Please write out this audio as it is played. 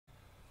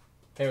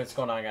Hey, what's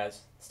going on,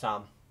 guys? It's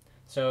Tom.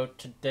 So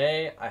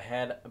today I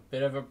had a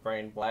bit of a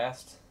brain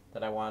blast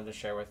that I wanted to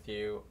share with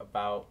you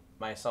about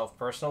myself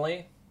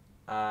personally.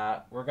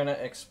 We're going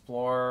to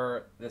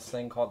explore this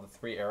thing called the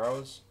three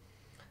arrows,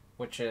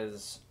 which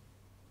is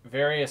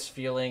various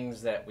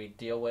feelings that we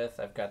deal with.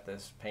 I've got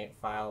this paint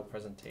file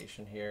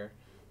presentation here,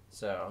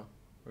 so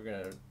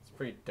it's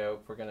pretty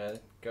dope. We're going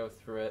to go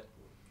through it.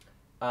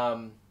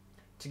 To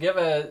give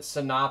a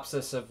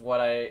synopsis of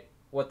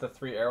what the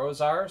three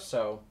arrows are,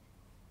 so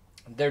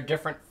they're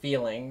different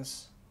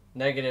feelings,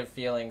 negative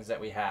feelings that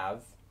we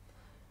have.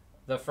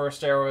 The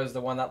first arrow is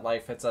the one that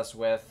life hits us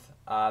with.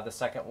 The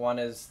second one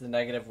is the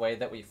negative way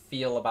that we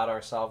feel about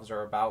ourselves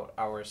or about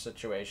our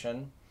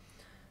situation.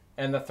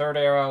 And the third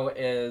arrow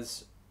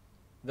is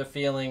the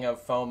feeling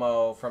of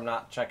FOMO from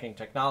not checking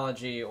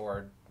technology,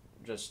 or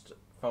just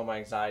FOMO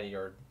anxiety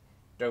or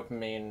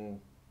dopamine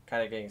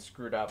kind of getting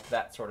screwed up,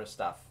 that sort of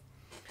stuff.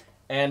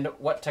 And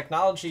what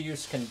technology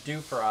use can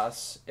do for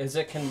us is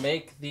it can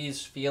make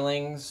these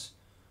feelings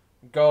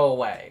go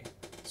away.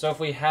 So if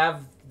we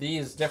have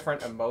these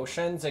different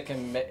emotions, it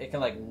can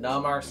like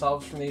numb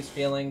ourselves from these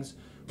feelings.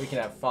 We can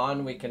have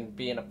fun. We can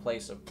be in a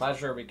place of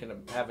pleasure. We can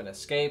have an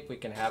escape. We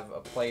can have a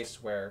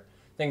place where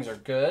things are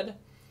good.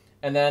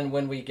 And then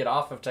when we get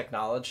off of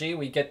technology,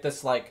 we get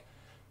this like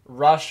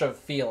rush of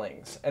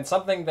feelings. And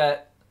something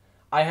that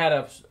I had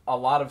a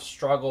lot of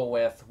struggle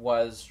with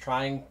was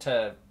trying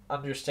to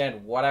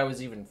understand what I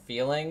was even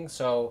feeling.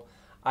 So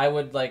I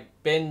would like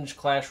binge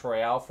Clash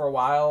Royale for a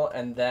while,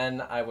 and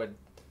then I would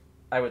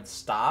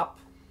stop,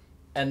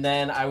 and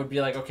then I would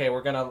be like, okay,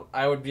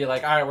 I would be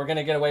like, all right, we're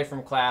gonna get away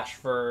from Clash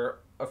for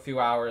a few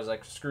hours.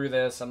 Like, screw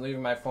this. I'm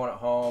leaving my phone at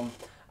home.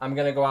 I'm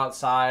gonna go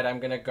outside. I'm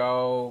gonna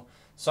go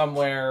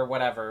somewhere,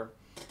 whatever.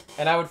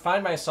 And I would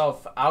find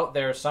myself out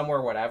there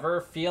somewhere,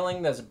 whatever,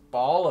 feeling this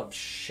ball of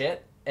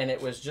shit, and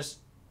it was just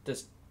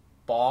this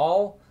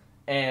ball,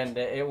 and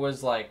it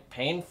was like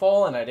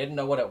painful, and I didn't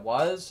know what it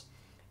was.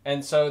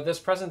 And so this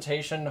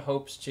presentation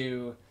hopes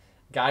to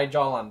guide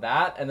y'all on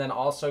that, and then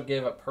also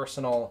give a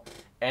personal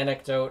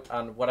anecdote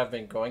on what I've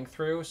been going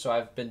through. So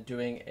I've been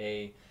doing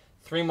a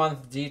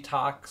 3-month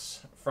detox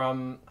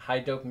from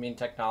high dopamine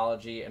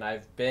technology, and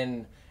I've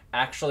been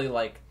actually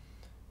like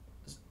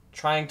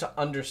trying to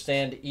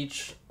understand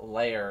each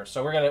layer.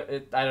 So I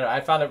don't know,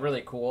 I found it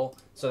really cool.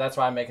 So that's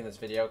why I'm making this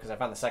video, because I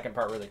found the second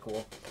part really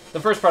cool. The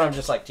first part I'm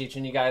just like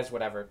teaching you guys,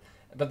 whatever.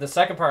 But the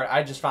second part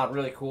I just found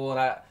really cool, and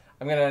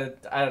I'm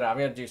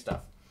gonna do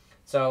stuff.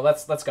 So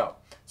let's go.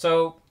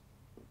 So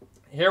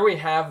here we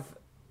have,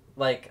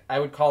 like, I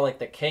would call like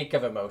the cake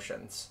of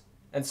emotions.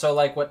 And so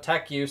like what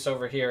tech use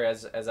over here,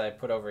 as I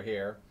put over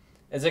here,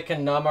 is it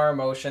can numb our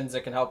emotions.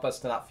 It can help us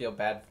to not feel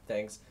bad for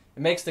things.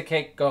 It makes the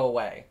cake go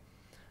away.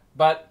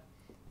 But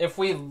if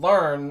we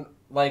learn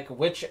like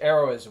which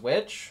arrow is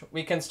which,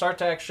 we can start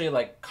to actually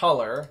like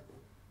color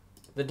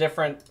the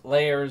different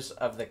layers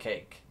of the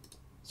cake.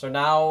 So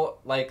now,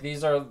 like,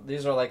 these are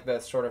like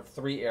the sort of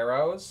three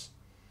arrows.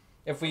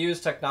 If we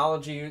use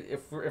technology,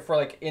 if we're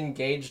like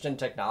engaged in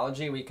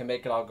technology, we can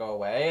make it all go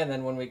away. And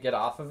then when we get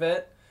off of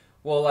it,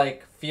 we'll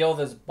like feel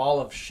this ball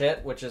of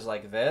shit, which is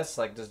like this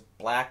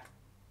black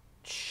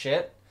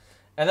shit.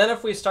 And then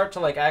if we start to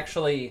like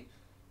actually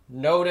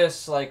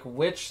notice like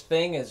which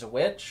thing is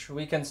which,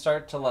 we can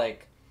start to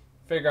like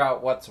figure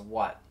out what's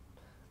what.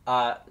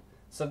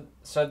 So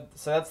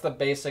that's the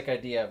basic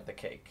idea of the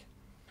cake.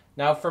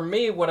 Now, for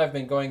me, what I've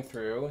been going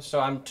through, so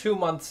I'm 2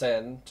 months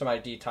in to my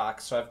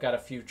detox, so I've got a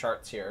few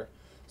charts here.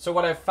 So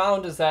what I've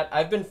found is that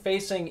I've been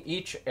facing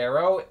each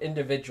arrow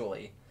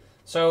individually.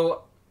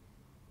 So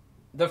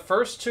the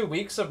first 2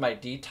 weeks of my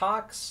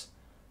detox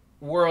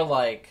were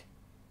like,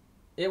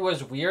 it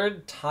was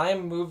weird.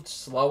 Time moved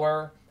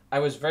slower. I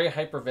was very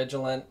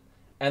hypervigilant,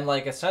 and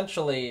like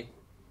essentially,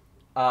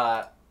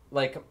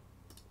 like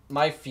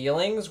my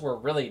feelings were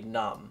really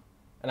numb,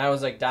 and I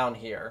was like down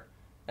here.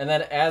 And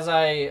then as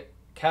I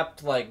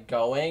kept like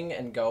going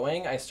and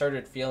going, I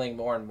started feeling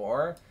more and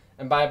more,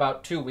 and by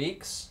about 2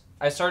 weeks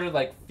I started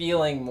like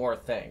feeling more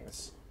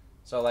things.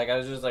 So like I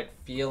was just like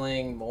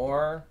feeling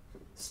more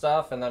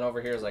stuff, and then over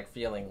here is like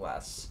feeling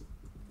less,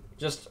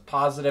 just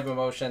positive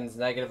emotions,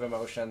 negative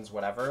emotions,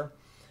 whatever.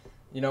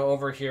 You know,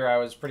 over here I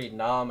was pretty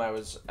numb. I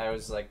was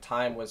like,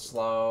 time was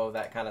slow,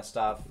 that kind of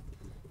stuff.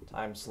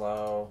 Time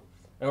slow.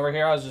 And over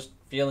here I was just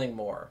feeling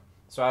more.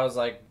 So I was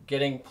like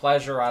getting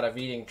pleasure out of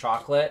eating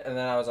chocolate, and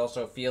then I was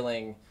also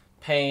feeling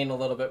pain a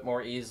little bit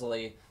more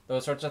easily,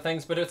 those sorts of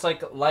things. But it's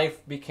like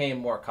life became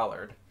more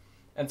colored.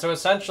 And so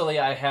essentially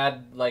I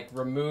had like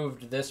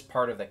removed this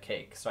part of the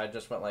cake. So I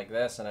just went like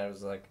this, and I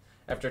was like,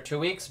 after 2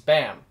 weeks,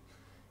 bam,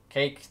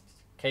 cake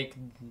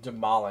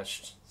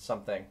demolished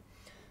something.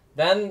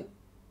 Then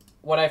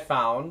what I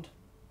found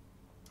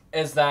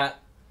is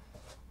that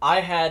I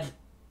had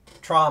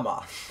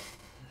trauma,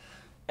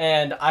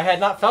 and I had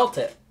not felt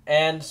it.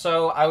 And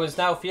so I was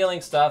now feeling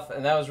stuff,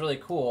 and that was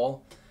really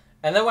cool.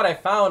 And then what I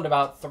found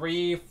about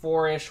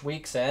 3-4-ish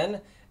weeks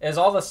in is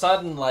all of a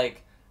sudden,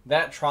 like,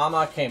 that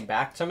trauma came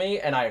back to me,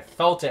 and I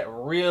felt it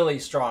really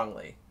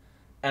strongly.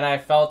 And I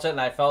felt it,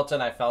 and I felt it,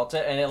 and I felt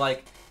it, and it,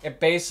 like, it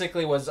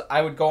basically was,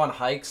 I would go on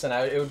hikes and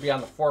it would be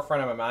on the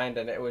forefront of my mind,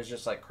 and it was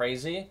just like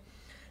crazy.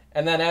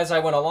 And then as I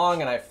went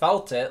along and I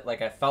felt it,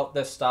 like I felt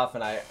this stuff,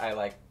 and I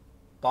like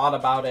thought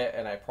about it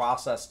and I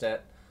processed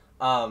it,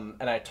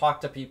 and I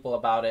talked to people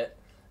about it,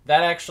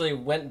 that actually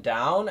went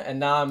down, and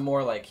now I'm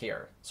more like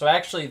here. So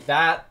actually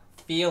that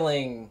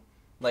feeling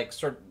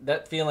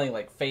that feeling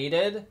like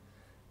faded,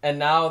 and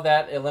now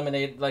that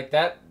eliminated, like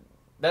that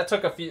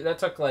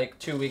took like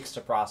 2 weeks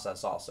to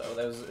process also.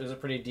 It was a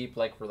pretty deep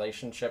like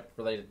relationship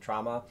related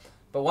trauma.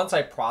 But once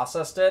I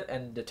processed it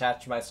and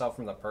detached myself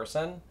from the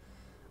person,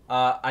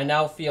 I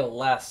now feel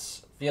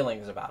less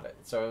feelings about it.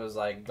 So it was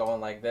like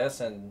going like this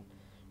and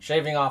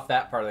shaving off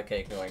that part of the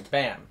cake and going,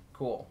 bam,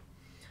 cool.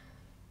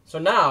 So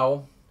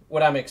now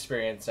what I'm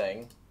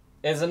experiencing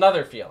is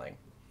another feeling.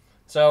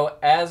 So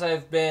as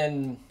I've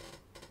been,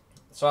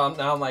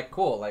 now I'm like,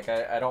 cool, like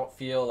I don't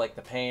feel like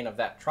the pain of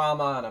that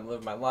trauma, and I'm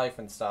living my life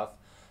and stuff.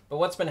 But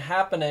what's been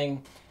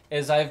happening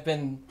is I've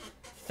been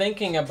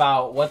thinking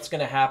about what's going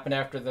to happen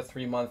after the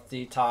 3-month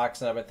detox,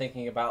 and I've been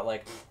thinking about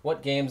like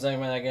what games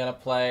am I going to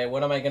play,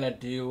 what am I going to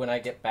do when I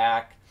get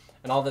back,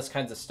 and all this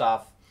kinds of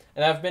stuff.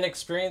 And I've been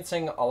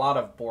experiencing a lot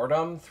of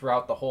boredom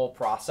throughout the whole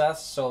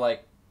process. So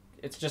like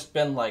it's just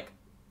been like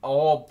a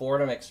whole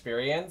boredom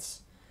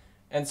experience.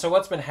 And so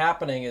what's been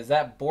happening is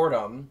that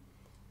boredom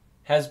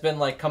has been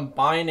like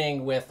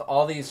combining with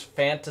all these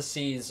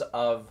fantasies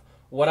of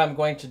what I'm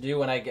going to do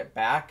when I get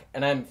back,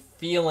 and I'm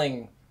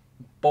feeling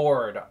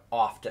bored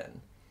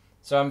often.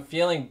 So I'm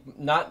feeling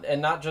not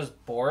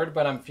just bored,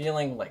 but I'm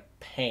feeling like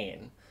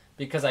pain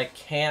because I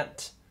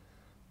can't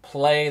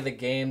play the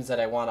games that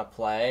I want to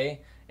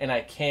play, and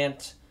I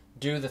can't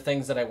do the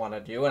things that I want to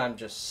do, and I'm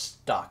just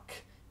stuck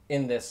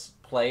in this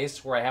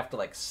place where I have to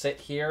like sit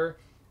here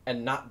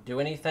and not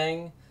do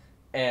anything,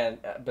 and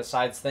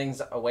besides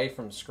things away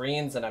from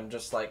screens, and I'm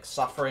just like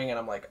suffering, and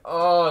I'm like,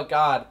 oh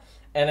God.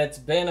 And it's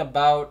been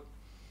about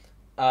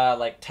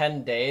like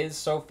 10 days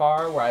so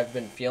far where I've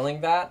been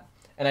feeling that.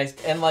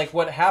 And like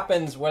what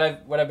happens, what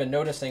I've been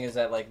noticing is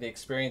that like the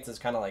experience is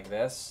kind of like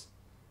this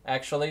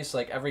actually. So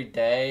like every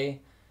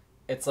day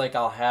it's like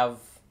I'll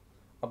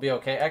be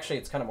okay. Actually,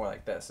 it's kind of more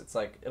like this. It's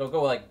like it'll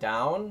go like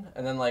down,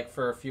 and then like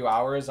for a few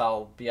hours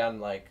I'll be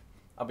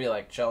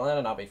like chilling,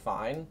 and I'll be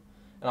fine,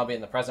 and I'll be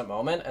in the present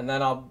moment, and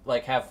then I'll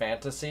like have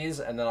fantasies,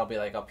 and then I'll be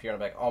like up here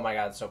and I'll be like, oh my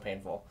God, it's so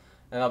painful.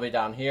 And I'll be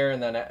down here,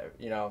 and then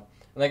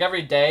like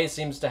every day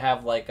seems to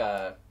have like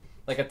a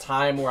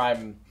time where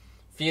I'm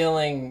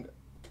feeling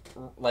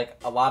like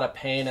a lot of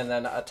pain, and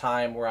then a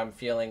time where I'm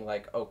feeling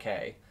like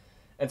okay.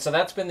 And so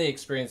that's been the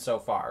experience so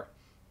far.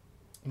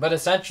 But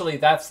essentially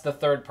that's the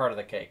third part of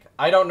the cake.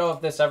 I don't know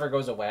if this ever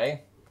goes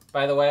away,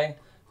 by the way,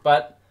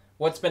 but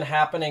what's been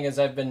happening is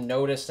I've been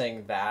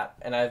noticing that,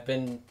 and I've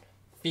been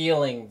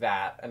feeling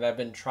that, and I've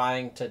been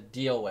trying to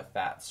deal with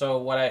that. So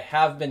what I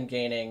have been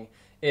gaining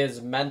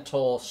is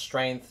mental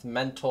strength,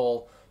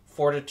 mental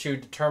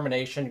fortitude,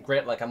 determination,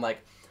 grit. Like I'm like,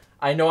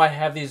 I know I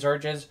have these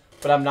urges,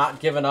 but I'm not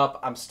giving up.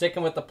 I'm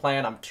sticking with the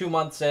plan. I'm 2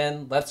 months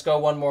in. Let's go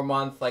one more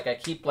month. Like I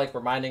keep like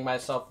reminding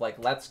myself, like,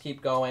 let's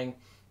keep going,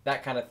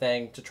 that kind of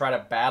thing, to try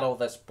to battle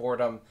this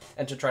boredom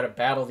and to try to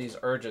battle these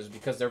urges,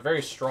 because they're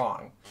very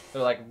strong.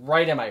 They're like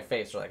right in my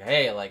face. They're like,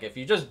 hey, like if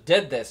you just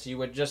did this, you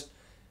would just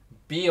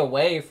be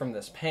away from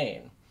this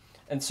pain.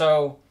 And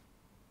so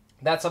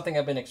that's something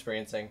I've been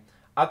experiencing.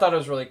 I thought it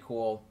was really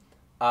cool.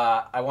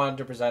 I wanted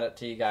to present it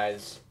to you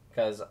guys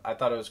because I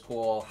thought it was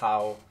cool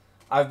how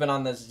I've been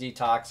on this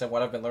detox and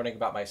what I've been learning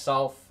about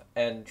myself,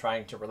 and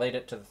trying to relate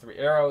it to the 3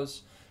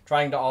 arrows,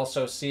 trying to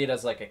also see it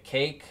as like a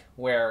cake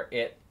where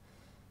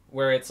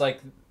it's like,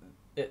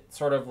 it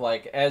sort of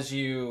like as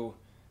you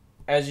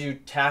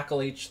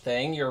tackle each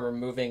thing, you're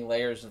removing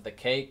layers of the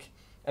cake.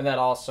 And then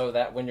also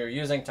that when you're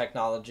using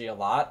technology a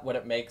lot,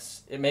 it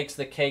makes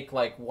the cake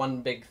like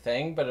one big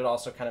thing, but it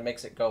also kind of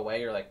makes it go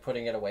away. You're like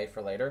putting it away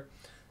for later.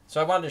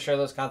 So I wanted to share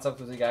those concepts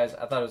with you guys.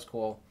 I thought it was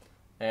cool.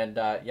 And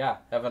yeah,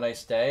 have a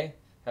nice day.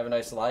 Have a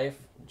nice life.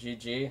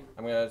 GG.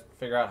 I'm going to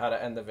figure out how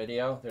to end the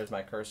video. There's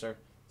my cursor.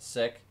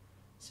 Sick.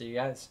 See you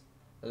guys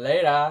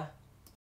later.